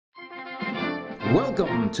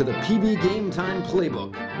Welcome to the PB Game Time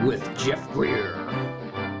Playbook with Jeff Greer.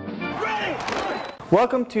 Ready!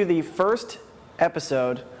 Welcome to the first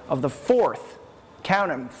episode of the fourth,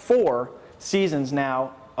 count 'em, 4 seasons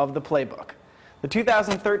now of the Playbook. The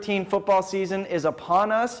 2013 football season is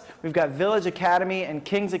upon us. We've got Village Academy and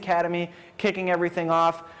Kings Academy kicking everything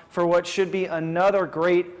off for what should be another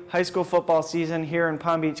great high school football season here in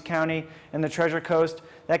Palm Beach County and the Treasure Coast.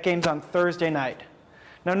 That game's on Thursday night.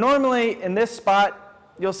 Now normally in this spot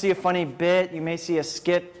you'll see a funny bit, you may see a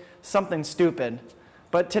skit, something stupid.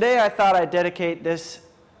 But today I thought I'd dedicate this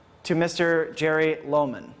to Mr. Jerry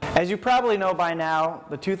Lohman. As you probably know by now,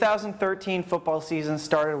 the 2013 football season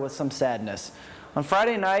started with some sadness. On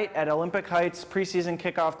Friday night at Olympic Heights preseason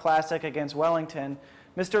kickoff classic against Wellington,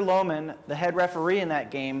 Mr. Lohman, the head referee in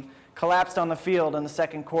that game, collapsed on the field in the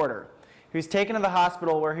second quarter. He was taken to the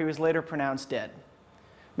hospital where he was later pronounced dead.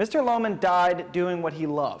 Mr. Lohman died doing what he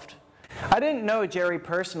loved. I didn't know Jerry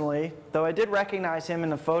personally, though I did recognize him in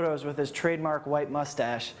the photos with his trademark white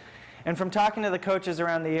mustache. And from talking to the coaches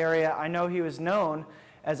around the area, I know he was known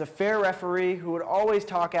as a fair referee who would always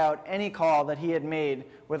talk out any call that he had made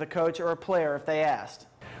with a coach or a player if they asked.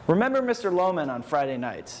 Remember Mr. Lohman on Friday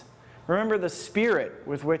nights. Remember the spirit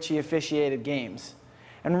with which he officiated games.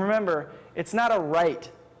 And remember, it's not a right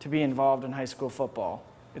to be involved in high school football.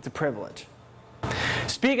 It's a privilege.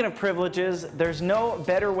 Speaking of privileges, there's no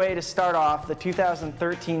better way to start off the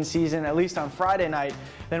 2013 season, at least on Friday night,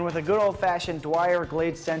 than with a good old-fashioned Dwyer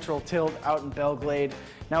Glade Central tilt out in Belle Glade.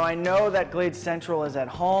 Now I know that Glade Central is at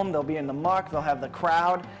home, they'll be in the muck, they'll have the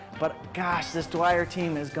crowd, but gosh, this Dwyer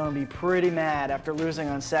team is going to be pretty mad after losing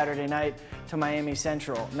on Saturday night to Miami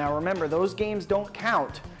Central. Now remember, those games don't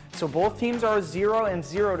count. So both teams are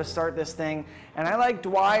 0-0 to start this thing, and I like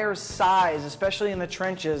Dwyer's size, especially in the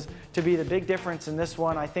trenches, to be the big difference in this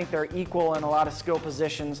one. I think they're equal in a lot of skill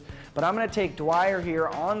positions, but I'm going to take Dwyer here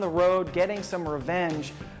on the road, getting some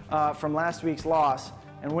revenge from last week's loss,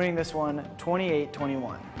 and winning this one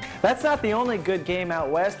 28-21. That's not the only good game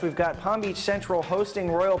out west. We've got Palm Beach Central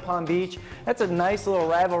hosting Royal Palm Beach. That's a nice little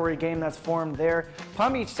rivalry game that's formed there.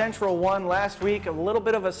 Palm Beach Central won last week, a little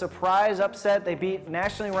bit of a surprise upset. They beat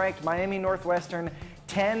nationally ranked Miami Northwestern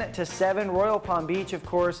 10-7. Royal Palm Beach, of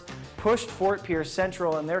course, pushed Fort Pierce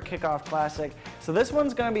Central in their kickoff classic. So this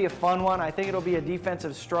one's going to be a fun one. I think it'll be a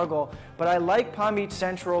defensive struggle, but I like Palm Beach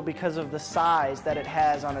Central because of the size that it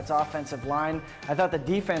has on its offensive line. I thought the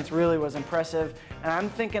defense really was impressive, and I'm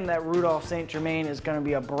thinking that Rudolph St. Germain is going to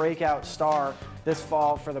be a breakout star this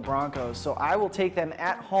fall for the Broncos. So I will take them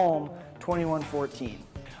at home 21-14.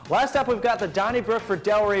 Last up, we've got the Donnybrook for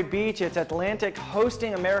Delray Beach. It's Atlantic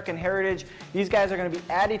hosting American Heritage. These guys are going to be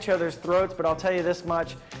at each other's throats, but I'll tell you this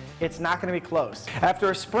much, it's not going to be close.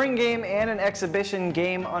 After a spring game and an exhibition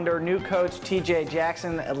game under new coach TJ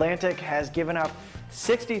Jackson, Atlantic has given up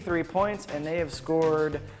 63 points and they have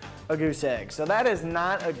scored a goose egg. So that is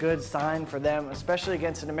not a good sign for them, especially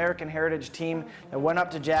against an American Heritage team that went up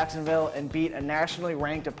to Jacksonville and beat a nationally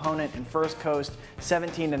ranked opponent in First Coast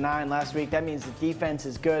 17-9 last week. That means the defense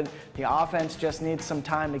is good. The offense just needs some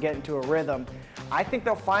time to get into a rhythm. I think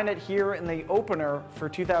they'll find it here in the opener for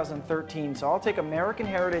 2013. So I'll take American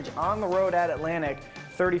Heritage on the road at Atlantic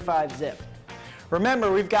 35-zip.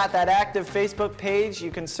 Remember, we've got that active Facebook page.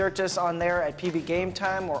 You can search us on there at PB Game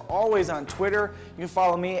Time. We're always on Twitter. You can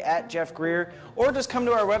follow me at Jeff Greer, or just come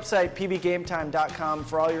to our website, pbgametime.com,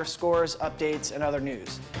 for all your scores, updates, and other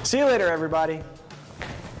news. See you later, everybody.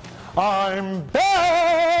 I'm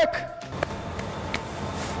back!